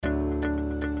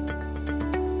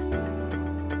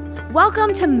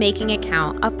Welcome to Making It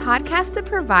Count, a podcast that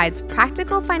provides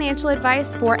practical financial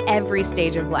advice for every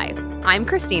stage of life. I'm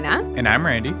Christina. And I'm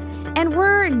Randy. And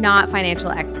we're not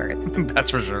financial experts. That's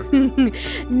for sure.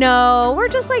 No, we're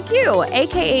just like you,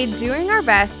 aka doing our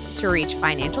best to reach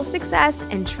financial success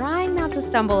and trying not to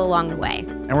stumble along the way.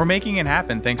 And we're making it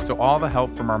happen thanks to all the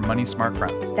help from our money smart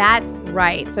friends. That's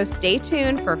right. So stay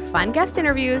tuned for fun guest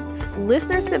interviews,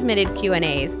 listener-submitted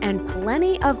Q&As, and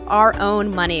plenty of our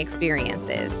own money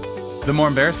experiences. The more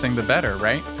embarrassing, the better,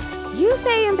 right? You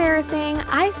say embarrassing,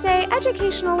 I say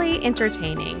educationally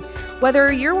entertaining.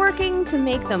 Whether you're working to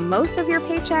make the most of your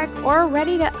paycheck or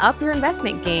ready to up your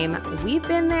investment game, we've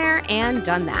been there and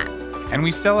done that. And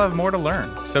we still have more to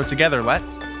learn. So together,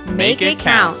 let's make it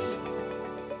count.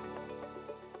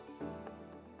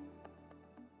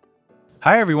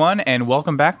 Hi, everyone, and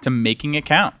welcome back to Making It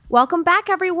Count. Welcome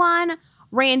back, everyone.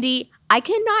 Randy, I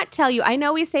cannot tell you, I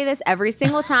know we say this every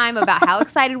single time about how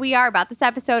excited we are about this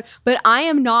episode, but I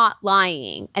am not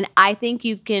lying. And I think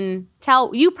you can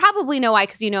tell, you probably know why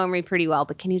because you know me pretty well,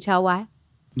 but can you tell why?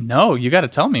 No, you got to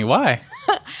tell me why.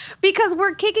 Because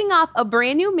we're kicking off a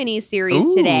brand new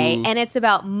mini-series today, and it's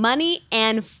about money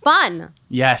and fun.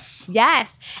 Yes.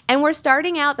 Yes. And we're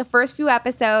starting out the first few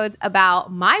episodes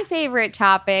about my favorite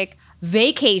topic,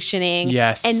 vacationing.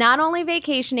 Yes. And not only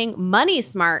vacationing, money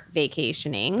smart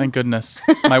vacationing. Thank goodness.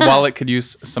 My wallet could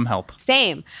use some help.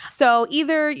 Same. So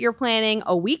either you're planning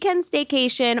a weekend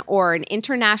staycation or an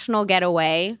international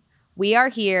getaway, we are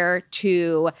here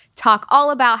to talk all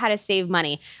about how to save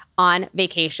money on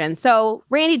vacation. So,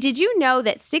 Randy, did you know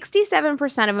that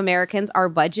 67% of Americans are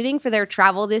budgeting for their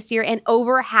travel this year, and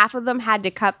over half of them had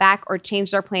to cut back or change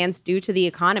their plans due to the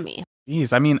economy?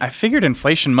 Geez, I mean, I figured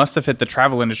inflation must have hit the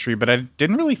travel industry, but I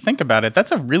didn't really think about it.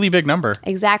 That's a really big number.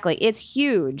 Exactly. It's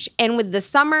huge. And with the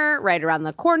summer right around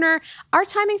the corner, our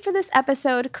timing for this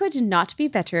episode could not be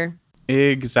better.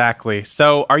 Exactly.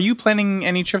 So, are you planning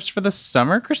any trips for the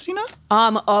summer, Christina?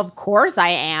 Of course I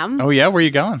am. Oh, yeah? Where are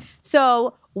you going?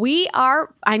 So we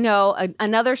are, I know,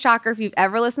 another shocker if you've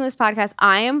ever listened to this podcast,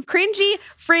 I am cringy,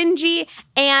 fringy,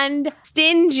 and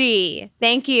stingy.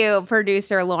 Thank you,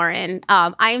 producer Lauren.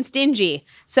 I am stingy.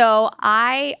 So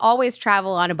I always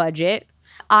travel on a budget.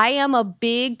 I am a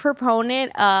big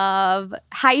proponent of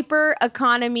hyper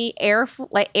economy air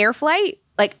flight.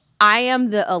 Like, I am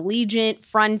the Allegiant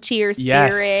Frontier spirit.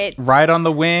 Yes, ride on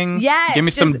the wing. Yes. Give me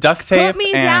some duct tape. Put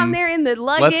me down there in the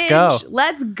luggage. Let's go.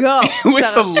 Let's go.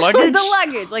 With the luggage? With the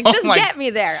luggage. Like, just get me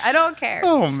there. I don't care.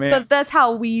 Oh, man. So that's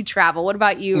how we travel. What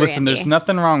about you, Listen, Randy? There's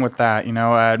nothing wrong with that. You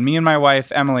know, me and my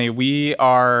wife, Emily, we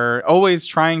are always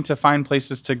trying to find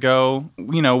places to go,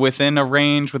 you know, within a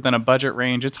range, within a budget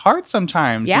range. It's hard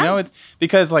sometimes, you know, it's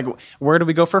because, like, where do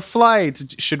we go for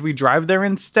flights? Should we drive there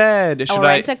instead? Or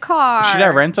rent a car. Should I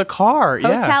rent a car?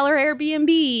 Hotel or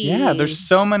Airbnb. Yeah, there's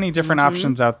so many different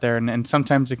options out there, and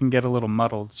sometimes it can get a little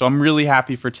muddled. So I'm really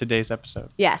happy for today's episode.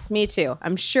 Yes, me too.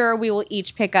 I'm sure we will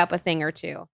each pick up a thing or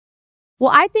two.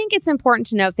 Well, I think it's important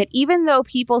to note that even though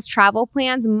people's travel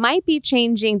plans might be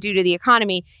changing due to the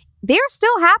economy, they're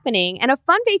still happening, and a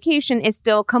fun vacation is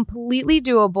still completely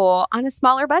doable on a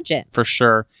smaller budget. For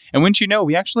sure. And wouldn't you know,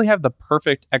 we actually have the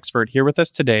perfect expert here with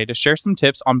us today to share some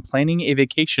tips on planning a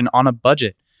vacation on a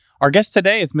budget. Our guest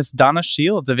today is Miss Donna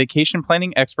Shields, a vacation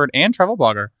planning expert and travel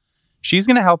blogger. She's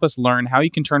going to help us learn how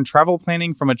you can turn travel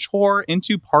planning from a chore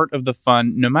into part of the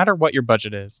fun, no matter what your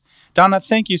budget is. Donna,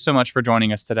 thank you so much for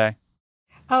joining us today.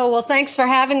 Oh, well, thanks for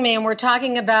having me. And we're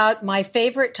talking about my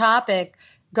favorite topic,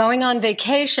 going on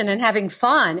vacation and having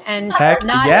fun and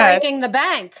not breaking the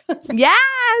bank.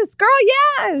 Yes, girl,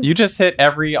 yes. You just hit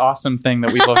every awesome thing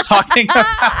that we love talking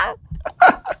about.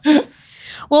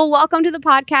 Well, welcome to the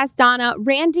podcast, Donna.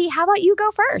 Randy, how about you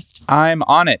go first? I'm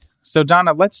on it. So,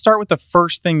 Donna, let's start with the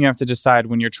first thing you have to decide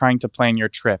when you're trying to plan your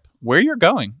trip. Where you're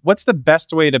going. What's the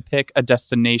best way to pick a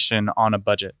destination on a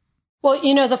budget? Well,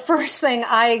 you know, the first thing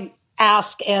I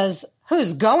ask is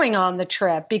who's going on the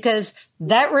trip, because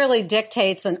that really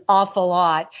dictates an awful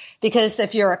lot. Because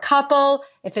if you're a couple,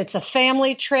 if it's a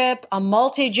family trip, a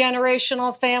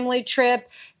multi-generational family trip,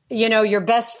 you know, your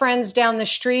best friends down the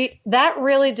street, that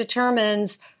really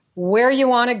determines where you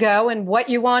want to go and what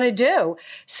you want to do.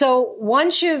 So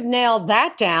once you've nailed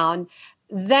that down,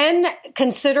 then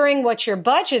considering what your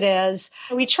budget is,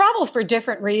 we travel for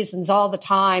different reasons all the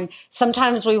time.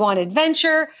 Sometimes we want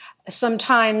adventure.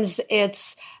 Sometimes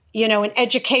it's, you know, an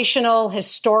educational,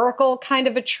 historical kind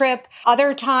of a trip.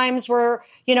 Other times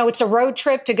it's a road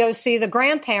trip to go see the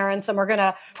grandparents, and we're going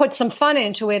to put some fun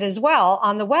into it as well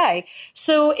on the way.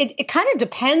 So it kind of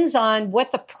depends on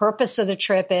what the purpose of the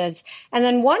trip is. And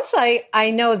then once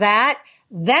I know that,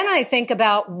 then I think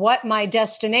about what my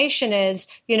destination is.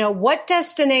 What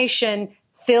destination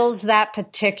fills that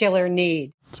particular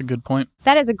need? That's a good point.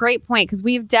 That is a great point, because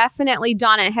we've definitely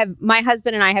done it. My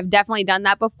husband and I have definitely done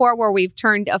that before, where we've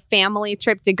turned a family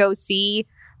trip to go see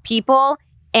people,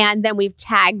 and then we've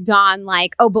tagged on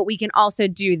like, oh, but we can also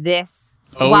do this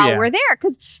while we're there.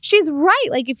 Because she's right.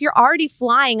 Like, if you're already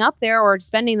flying up there or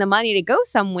spending the money to go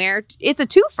somewhere, it's a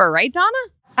twofer, right, Donna?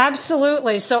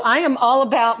 Absolutely. So I am all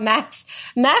about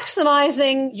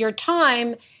maximizing your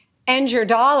time and your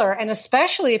dollar. And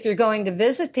especially if you're going to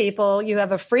visit people, you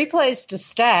have a free place to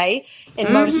stay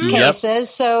in most cases. Yep.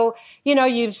 So,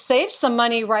 you've saved some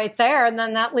money right there. And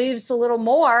then that leaves a little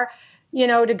more,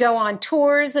 to go on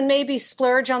tours and maybe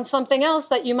splurge on something else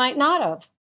that you might not have.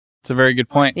 It's a very good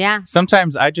point. Yeah.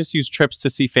 Sometimes I just use trips to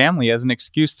see family as an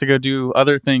excuse to go do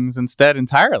other things instead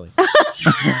entirely.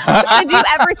 Did you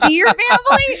ever see your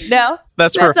family? No.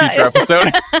 That's for a future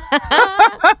episode.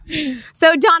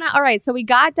 So, Donna, all right. So we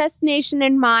got destination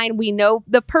in mind. We know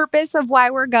the purpose of why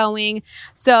we're going.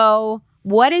 So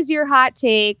what is your hot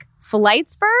take?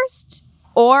 Flights first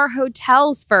or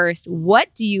hotels first?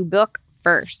 What do you book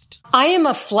first? I am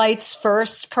a flights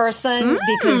first person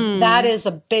because that is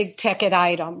a big ticket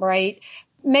item, right?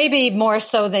 Maybe more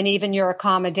so than even your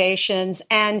accommodations.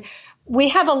 And we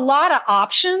have a lot of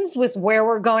options with where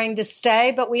we're going to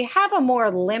stay, but we have a more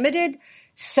limited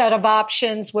set of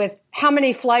options with how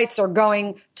many flights are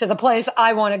going to the place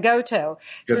I want to go to.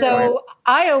 Good point.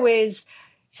 I always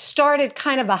started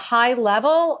kind of a high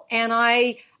level, and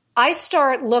I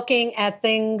start looking at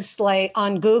things like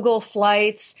on Google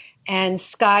Flights and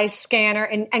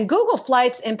Skyscanner and Google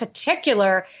Flights in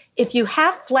particular, if you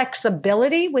have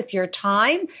flexibility with your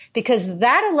time, because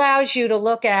that allows you to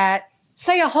look at,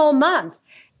 say, a whole month,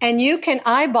 and you can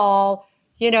eyeball,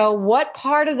 what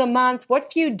part of the month,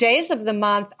 what few days of the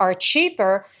month are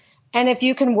cheaper. And if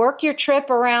you can work your trip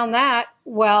around that,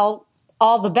 well,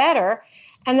 all the better.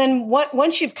 And then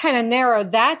once you've kind of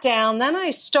narrowed that down, then I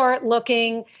start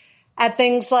looking at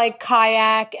things like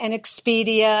Kayak and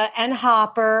Expedia and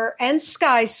Hopper and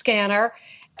Skyscanner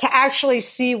to actually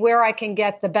see where I can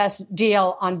get the best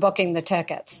deal on booking the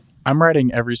tickets. I'm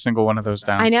writing every single one of those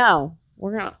down. I know.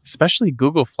 Especially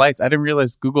Google Flights. I didn't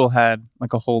realize Google had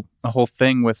like a whole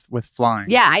thing with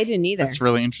flying. Yeah, I didn't either. That's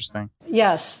really interesting.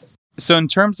 Yes. So in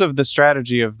terms of the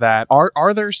strategy of that,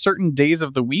 are there certain days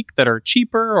of the week that are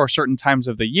cheaper or certain times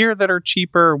of the year that are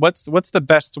cheaper? What's the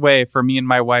best way for me and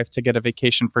my wife to get a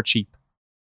vacation for cheap?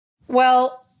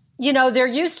 Well, there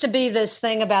used to be this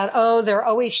thing about, they're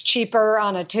always cheaper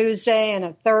on a Tuesday and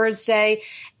a Thursday.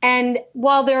 And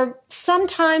while there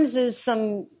sometimes is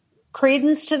some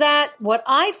credence to that, what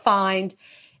I find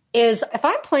is if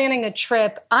I'm planning a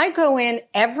trip, I go in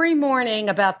every morning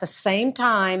about the same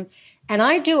time and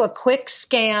I do a quick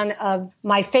scan of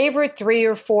my favorite 3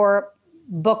 or 4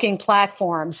 booking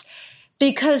platforms,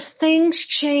 because things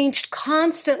changed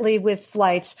constantly with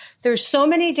flights. There's so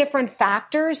many different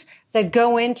factors that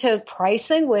go into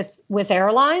pricing with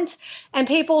airlines. And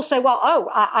people say, well,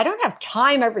 I don't have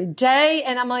time every day.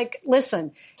 And I'm like,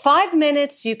 listen, 5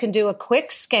 minutes, you can do a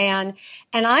quick scan.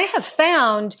 And I have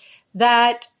found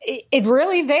that it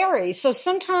really varies. So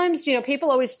sometimes, people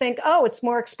always think, it's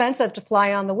more expensive to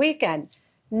fly on the weekend.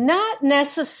 Not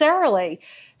necessarily.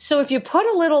 So if you put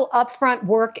a little upfront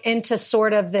work into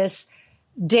sort of this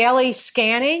daily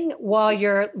scanning while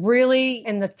you're really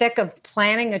in the thick of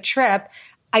planning a trip,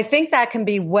 I think that can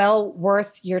be well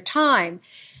worth your time.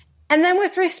 And then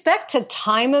with respect to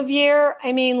time of year,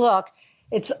 I mean, look,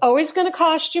 it's always going to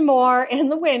cost you more in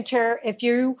the winter if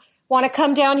you want to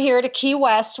come down here to Key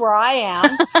West where I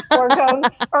am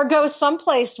or go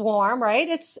someplace warm, right?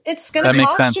 It's going to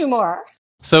cost you more.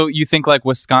 So you think like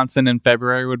Wisconsin in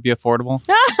February would be affordable?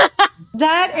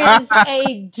 That is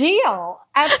a deal.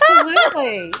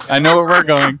 Absolutely. I know where we're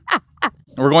going.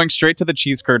 We're going straight to the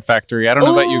cheese curd factory. I don't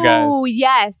know about you guys. Oh,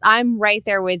 yes. I'm right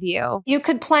there with you. You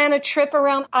could plan a trip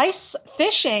around ice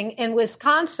fishing in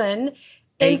Wisconsin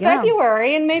in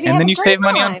February and maybe have a great time. And then you save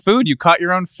money on food. You caught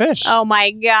your own fish. Oh,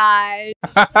 my God.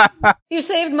 You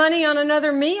saved money on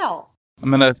another meal. I'm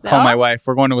going to call my wife.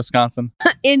 We're going to Wisconsin.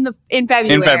 In February.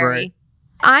 In February.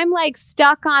 I'm like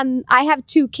stuck on, I have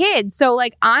 2 kids. So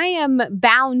like I am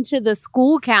bound to the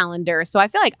school calendar. So I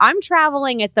feel like I'm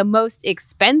traveling at the most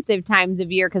expensive times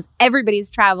of year because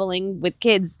everybody's traveling with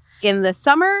kids in the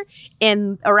summer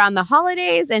and around the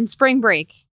holidays and spring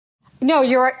break. No,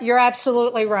 you're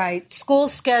absolutely right. School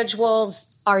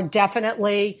schedules are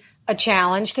definitely a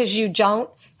challenge because you don't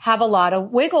have a lot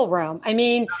of wiggle room. I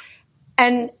mean,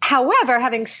 and however,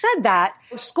 having said that,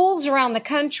 schools around the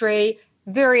country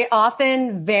very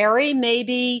often vary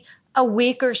maybe a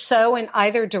week or so in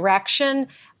either direction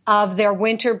of their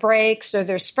winter breaks or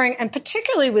their spring, and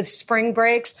particularly with spring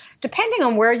breaks, depending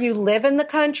on where you live in the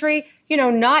country,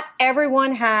 not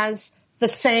everyone has the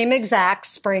same exact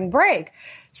spring break.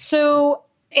 So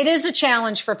it is a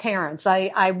challenge for parents.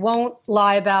 I won't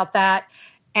lie about that.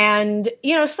 And,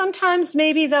 sometimes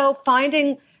maybe though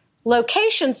finding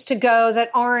locations to go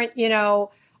that aren't,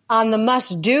 on the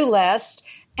must-do list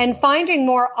and finding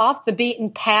more off the beaten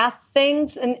path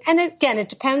things. And again, it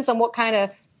depends on what kind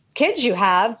of kids you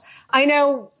have. I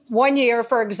know one year,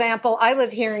 for example, I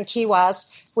live here in Key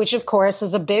West, which of course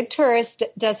is a big tourist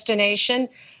destination,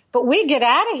 but we get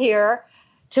out of here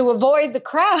to avoid the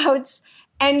crowds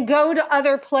and go to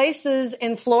other places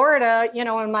in Florida.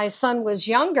 When my son was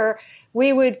younger,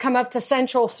 we would come up to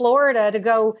Central Florida to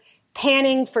go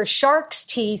panning for shark's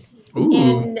teeth.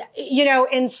 Ooh.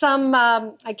 in some,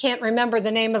 I can't remember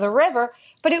the name of the river,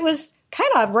 but it was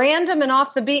kind of random and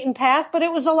off the beaten path, but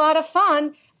it was a lot of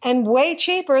fun and way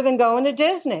cheaper than going to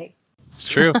Disney. It's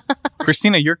true.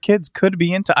 Christina, your kids could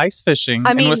be into ice fishing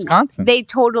in Wisconsin.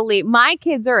 My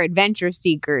kids are adventure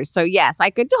seekers. So yes, I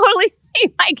could totally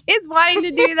see my kids wanting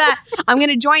to do that. I'm going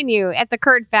to join you at the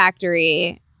curd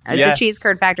factory. Yes. The cheese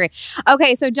curd factory.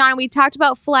 Okay, so John, we talked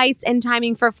about flights and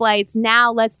timing for flights.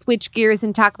 Now let's switch gears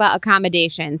and talk about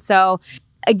accommodation. So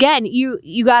again,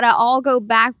 you got to all go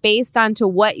back based onto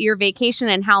what your vacation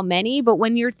and how many. But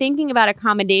when you're thinking about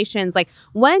accommodations, like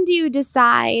when do you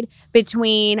decide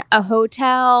between a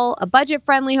hotel, a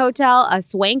budget-friendly hotel, a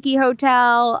swanky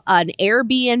hotel, an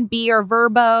Airbnb or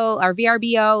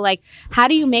VRBO? Like, how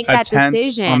do you make that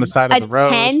decision? On the side of the road.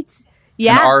 A tent.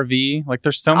 Yeah. An RV. Like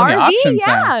there's so many options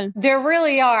now. There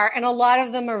really are. And a lot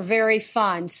of them are very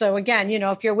fun. So again,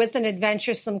 if you're with an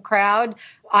adventuresome crowd,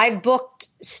 I've booked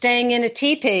staying in a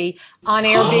teepee on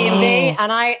Airbnb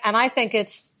and I think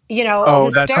it's, hysterical.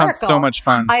 That sounds so much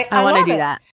fun. I want to do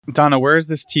that. Donna, where is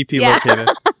this teepee located?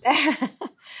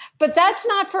 But that's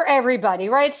not for everybody,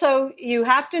 right? So you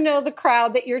have to know the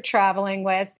crowd that you're traveling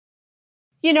with.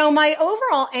 My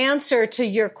overall answer to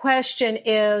your question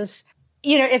is,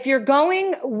 if you're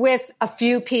going with a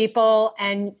few people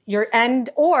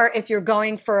or if you're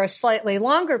going for a slightly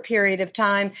longer period of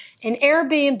time, an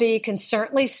Airbnb can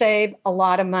certainly save a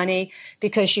lot of money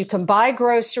because you can buy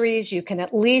groceries. You can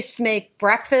at least make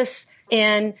breakfast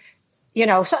in,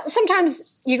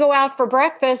 sometimes you go out for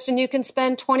breakfast and you can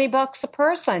spend $20 a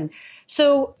person.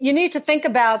 So you need to think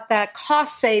about that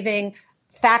cost saving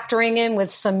factoring in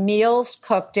with some meals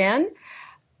cooked in.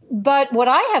 But what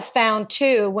I have found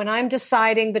too, when I'm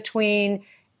deciding between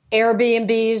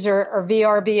Airbnbs or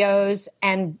VRBOs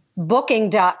and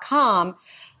Booking.com,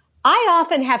 I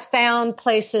often have found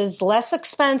places less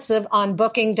expensive on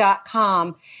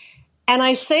Booking.com. And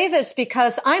I say this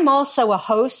because I'm also a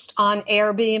host on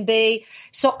Airbnb.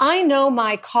 So I know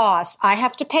my costs. I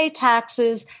have to pay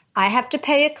taxes. I have to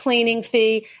pay a cleaning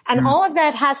fee. And all of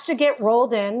that has to get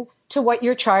rolled in to what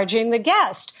you're charging the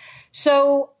guest.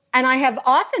 And I have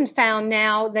often found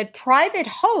now that private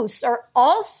hosts are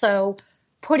also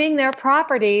putting their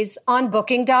properties on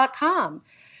Booking.com.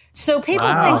 So people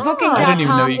think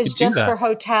Booking.com is just for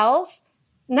hotels.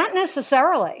 Not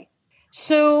necessarily.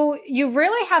 So you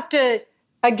really have to,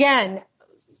 again,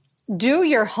 do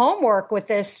your homework with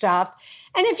this stuff.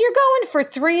 And if you're going for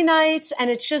 3 nights and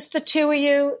it's just the two of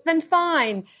you, then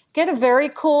fine. Get a very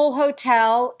cool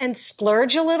hotel and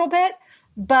splurge a little bit.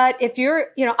 But if you're,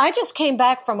 I just came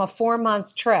back from a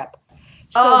 4-month trip.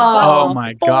 So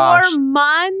my gosh. 4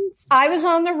 months? I was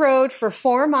on the road for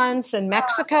 4 months in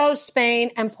Mexico,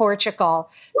 Spain, and Portugal.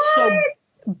 What? So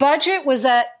budget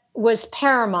was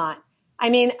paramount. I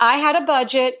mean, I had a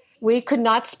budget. We could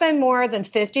not spend more than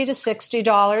 $50 to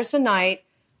 $60 a night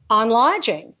on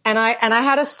lodging. And I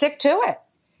had to stick to it.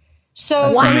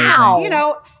 So,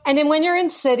 and then when you're in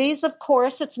cities, of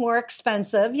course, it's more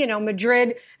expensive.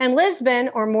 Madrid and Lisbon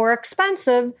are more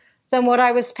expensive than what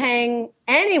I was paying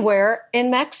anywhere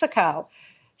in Mexico.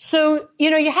 So,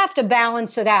 you have to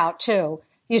balance it out too.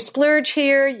 You splurge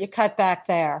here, you cut back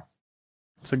there.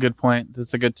 That's a good point.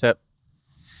 That's a good tip.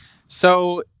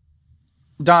 So,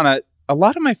 Donna, a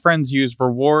lot of my friends use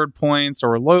reward points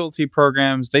or loyalty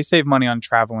programs. They save money on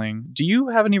traveling. Do you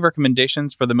have any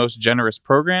recommendations for the most generous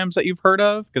programs that you've heard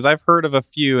of? Because I've heard of a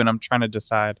few and I'm trying to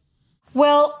decide.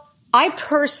 Well, I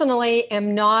personally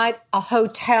am not a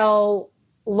hotel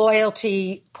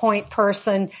loyalty point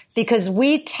person because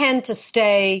we tend to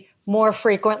stay more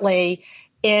frequently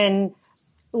in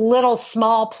little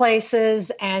small places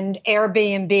and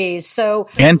Airbnbs. So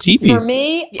and teepees. For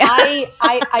me,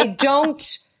 I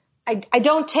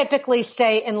don't typically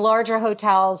stay in larger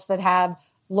hotels that have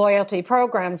loyalty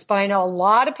programs, but I know a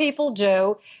lot of people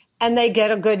do. and they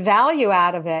get a good value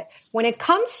out of it. When it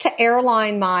comes to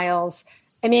airline miles,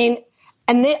 I mean,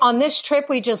 on this trip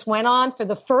we just went on, for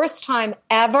the first time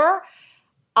ever,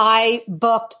 I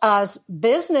booked a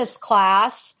business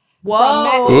class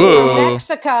from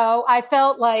Mexico. I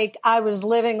felt like I was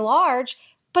living large,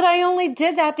 but I only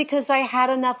did that because I had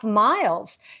enough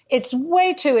miles. It's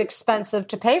way too expensive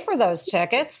to pay for those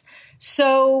tickets.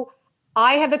 So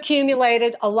I have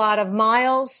accumulated a lot of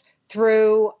miles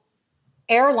through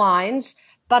airlines,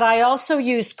 but I also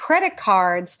use credit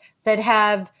cards that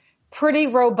have pretty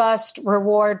robust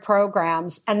reward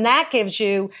programs. And that gives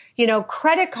you,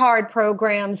 credit card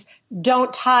programs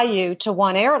don't tie you to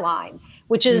one airline,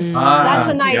 which is, that's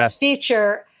a nice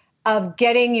feature of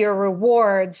getting your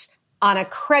rewards on a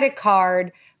credit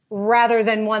card rather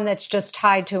than one that's just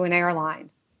tied to an airline.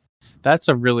 That's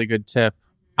a really good tip.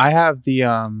 I have the,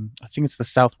 I think it's the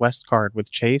Southwest card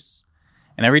with Chase.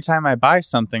 And every time I buy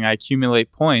something, I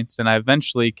accumulate points and I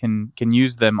eventually can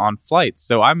use them on flights.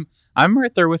 So I'm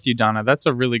right there with you, Donna. That's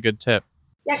a really good tip.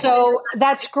 So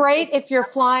that's great if you're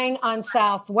flying on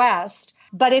Southwest.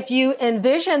 But if you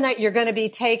envision that you're going to be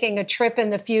taking a trip in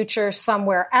the future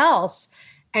somewhere else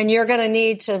and you're going to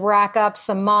need to rack up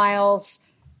some miles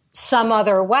some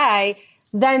other way,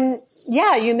 then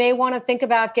you may want to think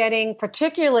about getting,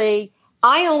 particularly,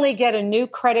 I only get a new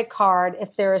credit card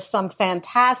if there is some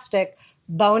fantastic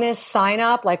bonus sign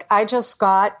up. Like I just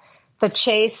got the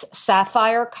Chase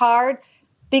Sapphire card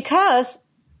because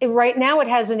right now it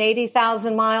has an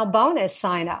 80,000 mile bonus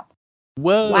sign up.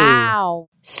 Whoa. Wow.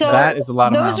 So that is a lot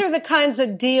of those miles. are the kinds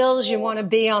of deals you want to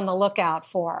be on the lookout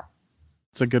for.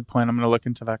 That's a good point. I'm going to look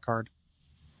into that card.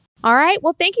 All right.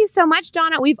 Well, thank you so much,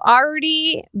 Donna. We've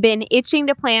already been itching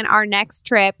to plan our next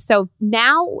trip. So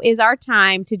now is our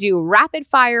time to do a rapid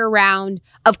fire round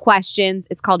of questions.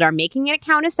 It's called our Making It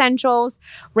Count Essentials.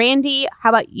 Randy, how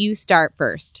about you start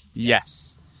first?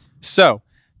 Yes. So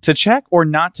to check or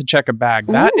not to check a bag,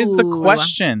 that is the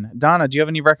question. Donna, do you have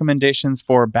any recommendations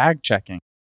for bag checking?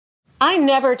 I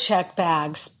never check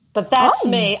bags, but that's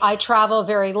me. I travel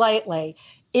very lightly.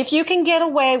 If you can get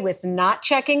away with not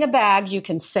checking a bag, you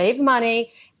can save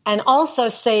money and also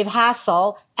save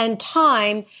hassle and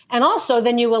time. And also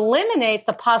then you eliminate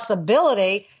the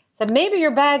possibility that maybe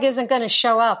your bag isn't going to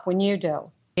show up when you do.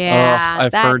 Yeah.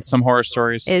 I've heard some horror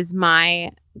stories. Is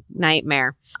my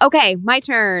nightmare. Okay, my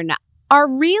turn. Are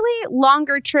really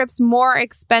longer trips more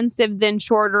expensive than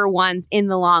shorter ones in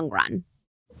the long run?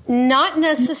 Not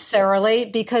necessarily,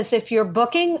 because if you're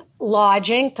booking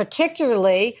lodging,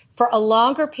 particularly for a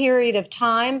longer period of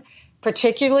time,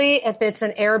 particularly if it's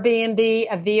an Airbnb,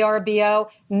 a VRBO,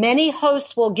 many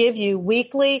hosts will give you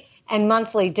weekly and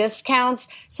monthly discounts.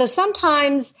 So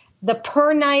sometimes the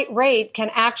per night rate can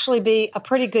actually be a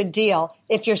pretty good deal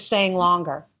if you're staying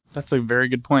longer. That's a very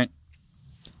good point.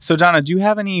 So Donna, do you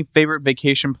have any favorite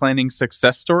vacation planning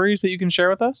success stories that you can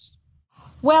share with us?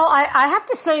 Well, I have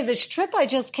to say this trip I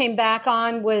just came back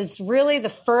on was really the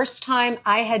first time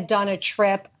I had done a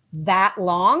trip that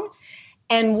long.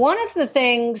 And one of the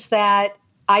things that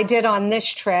I did on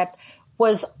this trip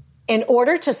was, in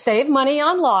order to save money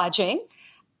on lodging,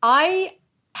 I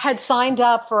had signed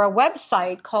up for a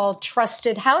website called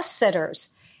Trusted House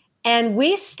Sitters. And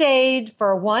we stayed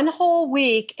for one whole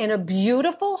week in a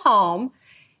beautiful home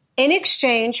in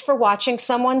exchange for watching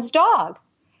someone's dog.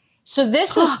 So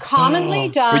this is commonly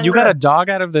done. Wait, you got a dog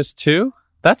out of this too?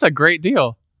 That's a great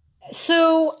deal.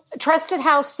 So Trusted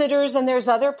House Sitters, and there's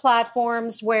other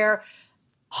platforms where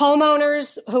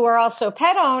homeowners who are also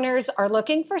pet owners are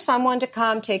looking for someone to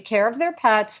come take care of their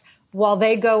pets while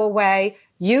they go away.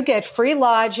 You get free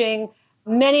lodging.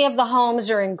 Many of the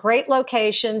homes are in great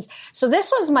locations. So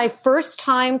this was my first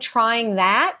time trying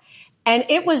that, and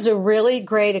it was a really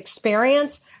great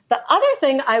experience. The other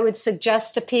thing I would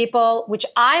suggest to people, which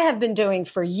I have been doing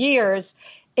for years,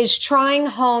 is trying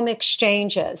home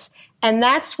exchanges. And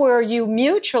that's where you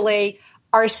mutually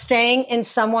are staying in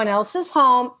someone else's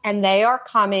home and they are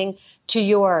coming to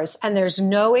yours, and there's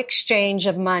no exchange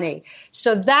of money.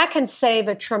 So that can save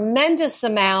a tremendous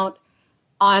amount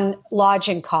on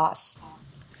lodging costs.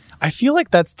 I feel like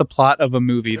that's the plot of a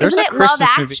movie. There's Isn't a it Christmas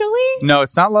Love movie. Actually? No,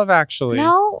 it's not Love Actually.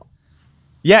 No.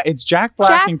 Yeah, it's Jack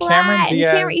Black and Cameron Black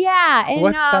Diaz. and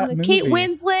What's that movie? Kate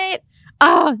Winslet.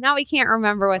 Oh, now we can't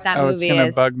remember what that movie is. Oh, it's going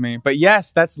to bug me. But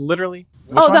yes, that's literally...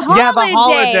 The Holiday. Yeah, The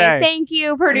Holiday. Thank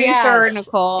you, producer Yes,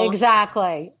 Nicole.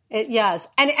 Exactly. Yes.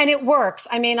 And it works.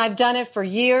 I mean, I've done it for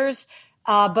years,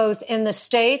 both in the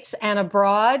States and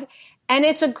abroad. And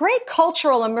it's a great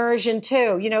cultural immersion,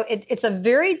 too. You know, it's a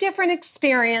very different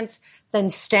experience than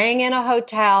staying in a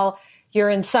hotel. you're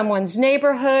in someone's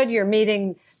neighborhood, you're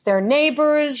meeting their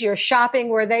neighbors, you're shopping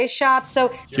where they shop.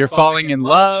 So you're falling in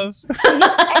love.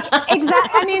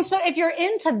 Exactly. I mean, so if you're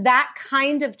into that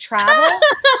kind of travel,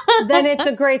 then it's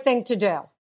a great thing to do.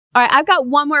 All right, I've got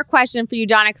one more question for you,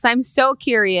 Donna, because I'm so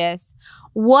curious.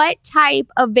 What type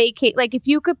of like if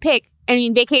you could pick, I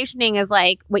mean, vacationing is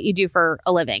like what you do for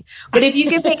a living. But if you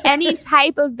could pick any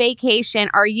type of vacation,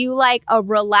 are you like a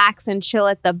relax and chill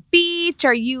at the beach?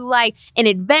 Are you like an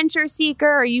adventure seeker?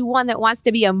 Are you one that wants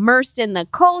to be immersed in the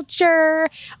culture?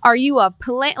 Are you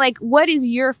like, what is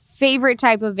your favorite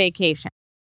type of vacation?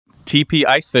 TP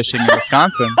ice fishing in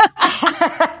Wisconsin.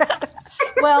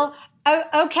 Well,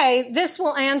 okay, this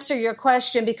will answer your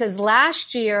question because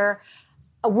last year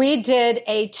we did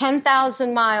a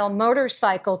 10,000-mile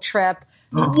motorcycle trip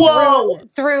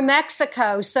through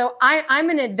Mexico. So I'm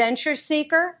an adventure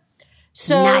seeker.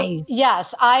 So nice.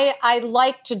 Yes, I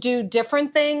like to do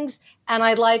different things, and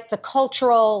I like the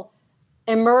cultural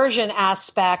immersion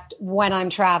aspect when I'm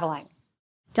traveling.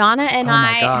 Donna and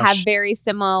I have very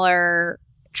similar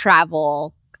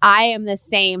travel. I am the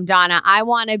same, Donna. I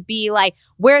want to be like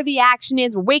where the action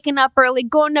is. We're waking up early,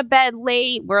 going to bed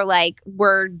late.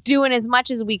 We're doing as much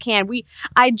as we can.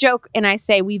 I joke and I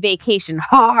say we vacation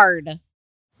hard.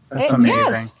 That's amazing.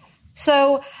 Yes.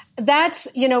 So that's,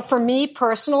 for me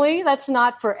personally, that's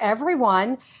not for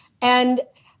everyone. And,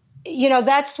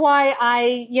 that's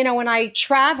why when I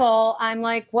travel, I'm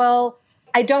like, well,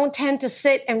 I don't tend to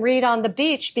sit and read on the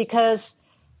beach because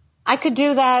I could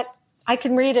do that. I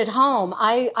can read at home.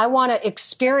 I want to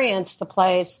experience the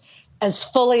place as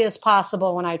fully as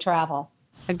possible when I travel.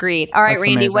 Agreed. All right, That's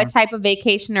Randy, amazing. what type of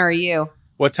vacationer are you?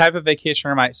 What type of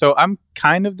vacationer am I? So I'm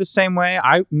kind of the same way.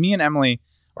 Emily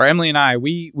and I,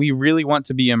 we really want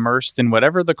to be immersed in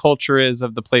whatever the culture is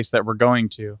of the place that we're going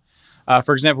to.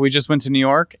 For example, we just went to New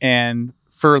York, and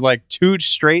for like 2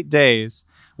 straight days,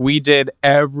 we did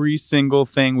every single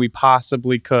thing we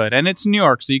possibly could. And it's New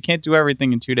York, so you can't do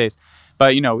everything in 2 days.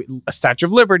 But, a Statue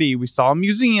of Liberty, we saw a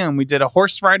museum, we did a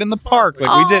horse ride in the park.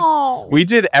 We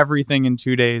did everything in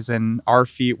 2 days, and our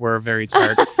feet were very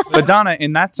tired. But Donna,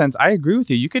 in that sense, I agree with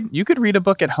you. You could read a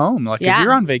book at home. Like if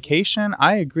you're on vacation,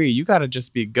 I agree. You got to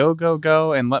just be go, go,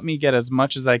 go, and let me get as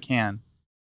much as I can.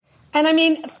 And I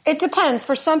mean, it depends.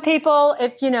 For some people,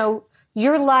 if,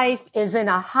 your life is in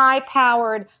a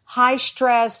high-powered,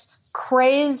 high-stress,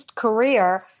 crazed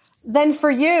career, then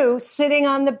for you, sitting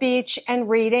on the beach and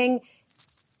reading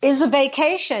is a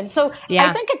vacation. So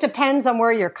I think it depends on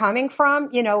where you're coming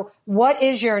from. What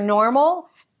is your normal?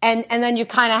 And then you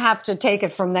kind of have to take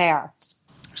it from there.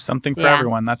 There's something for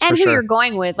everyone, that's for sure. And who you're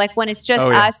going with. Like when it's just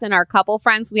us and our couple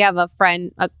friends, we have a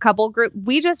couple group.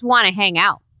 We just want to hang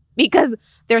out because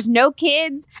there's no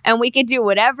kids and we could do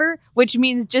whatever, which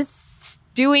means just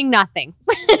doing nothing.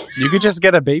 You could just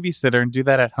get a babysitter and do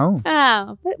that at home.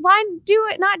 Oh, but why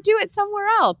not do it somewhere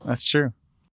else? That's true.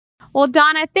 Well,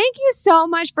 Donna, thank you so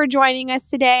much for joining us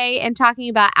today and talking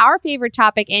about our favorite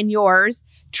topic and yours,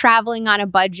 traveling on a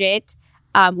budget.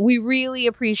 We really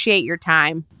appreciate your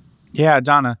time. Yeah,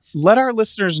 Donna, let our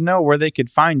listeners know where they could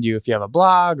find you. If you have a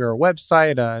blog or a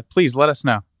website, please let us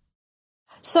know.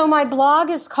 So my blog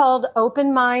is called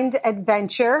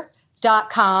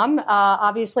openmindadventure.com.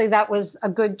 Obviously, that was a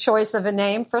good choice of a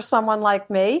name for someone like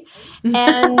me.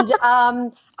 And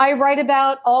I write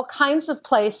about all kinds of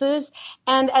places.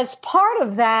 And as part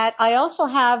of that, I also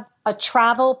have a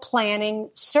travel planning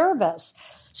service.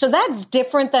 So that's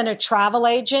different than a travel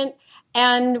agent.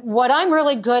 And what I'm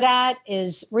really good at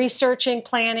is researching,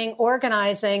 planning,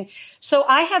 organizing. So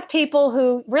I have people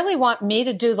who really want me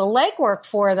to do the legwork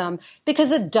for them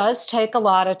because it does take a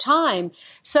lot of time.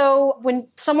 So when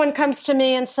someone comes to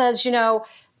me and says,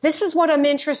 this is what I'm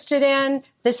interested in,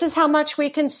 this is how much we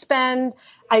can spend,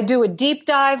 I do a deep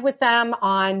dive with them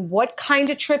on what kind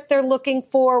of trip they're looking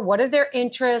for, what are their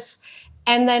interests,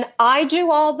 and then I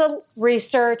do all the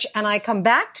research and I come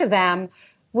back to them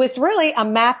with really a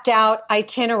mapped out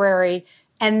itinerary,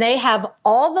 and they have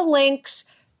all the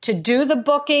links to do the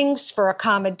bookings for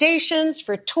accommodations,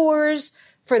 for tours,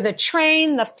 for the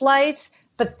train, the flights,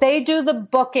 but they do the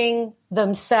booking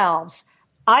themselves.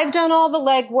 I've done all the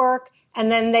legwork, and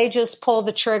then they just pull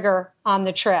the trigger on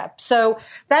the trip. So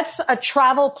that's a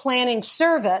travel planning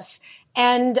service,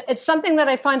 and it's something that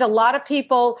I find a lot of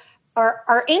people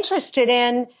are interested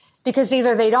in because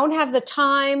either they don't have the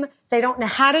time, they don't know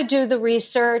how to do the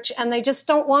research, and they just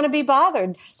don't want to be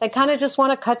bothered. They kind of just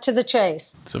want to cut to the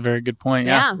chase. That's a very good point.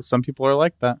 Yeah. Some people are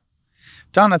like that.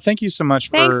 Donna, thank you so much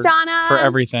for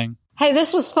everything. Hey,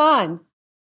 this was fun.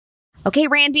 Okay,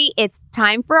 Randy, it's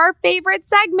time for our favorite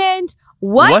segment.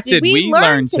 What did we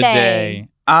learn today?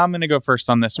 I'm going to go first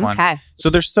on this one. Okay. So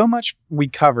there's so much we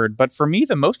covered, but for me,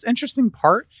 the most interesting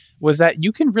part was that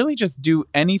you can really just do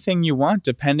anything you want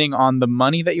depending on the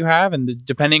money that you have and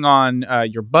depending on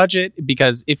your budget.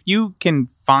 Because if you can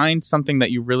find something that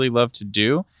you really love to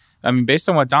do, I mean, based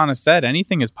on what Donna said,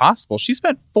 anything is possible. She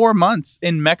spent 4 months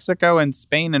in Mexico and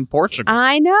Spain and Portugal.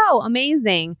 I know.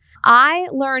 Amazing. I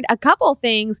learned a couple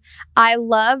things. I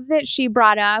love that she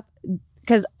brought up,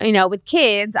 because, with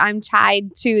kids, I'm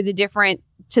tied to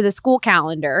the school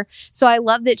calendar. So I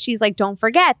love that she's like, don't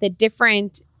forget that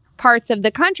different parts of the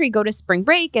country go to spring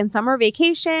break and summer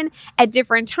vacation at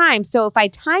different times. So if I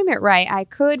time it right, I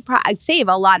could save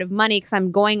a lot of money because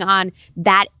I'm going on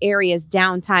that area's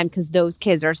downtime because those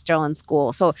kids are still in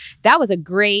school. So that was a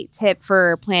great tip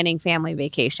for planning family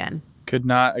vacation. Could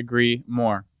not agree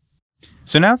more.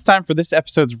 So now it's time for this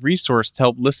episode's resource to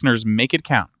help listeners make it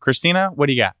count. Christina, what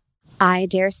do you got? I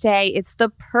dare say it's the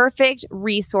perfect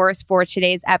resource for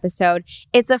today's episode.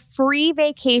 It's a free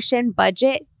vacation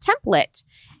budget template.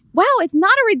 Wow, it's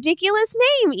not a ridiculous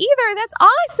name either. That's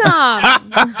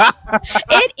awesome.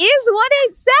 It is what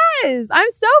it says. I'm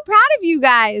so proud of you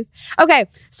guys. Okay,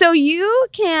 so you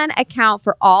can account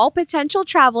for all potential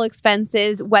travel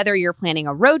expenses, whether you're planning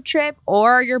a road trip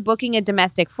or you're booking a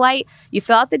domestic flight. You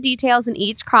fill out the details in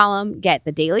each column, get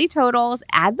the daily totals,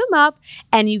 add them up,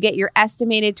 and you get your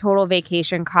estimated total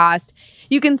vacation cost.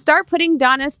 You can start putting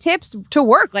Donna's tips to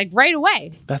work like right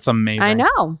away. That's amazing. I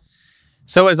know.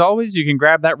 So as always, you can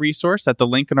grab that resource at the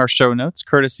link in our show notes,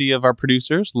 courtesy of our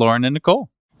producers, Lauren and Nicole.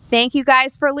 Thank you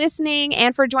guys for listening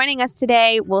and for joining us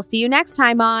today. We'll see you next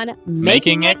time on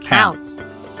Making It Count.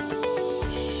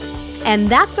 And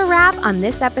that's a wrap on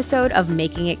this episode of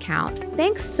Making It Count.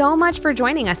 Thanks so much for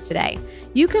joining us today.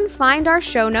 You can find our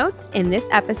show notes in this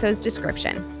episode's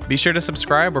description. Be sure to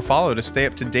subscribe or follow to stay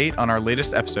up to date on our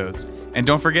latest episodes. And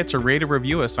don't forget to rate or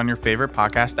review us on your favorite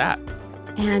podcast app.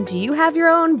 And do you have your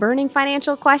own burning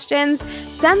financial questions?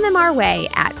 Send them our way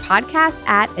at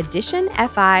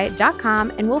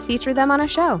podcast@additionfi.com and we'll feature them on a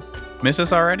show. Miss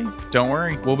us already? Don't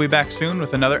worry. We'll be back soon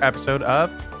with another episode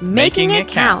of Making It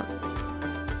Count.